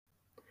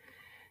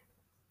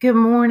Good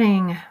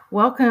morning.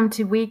 Welcome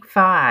to week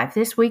 5.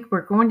 This week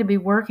we're going to be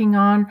working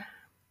on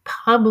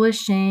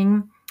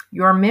publishing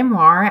your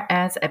memoir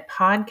as a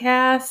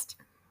podcast,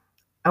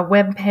 a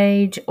web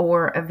page,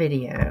 or a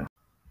video.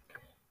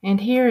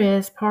 And here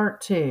is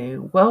part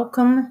 2.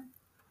 Welcome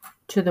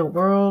to the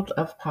world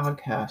of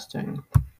podcasting.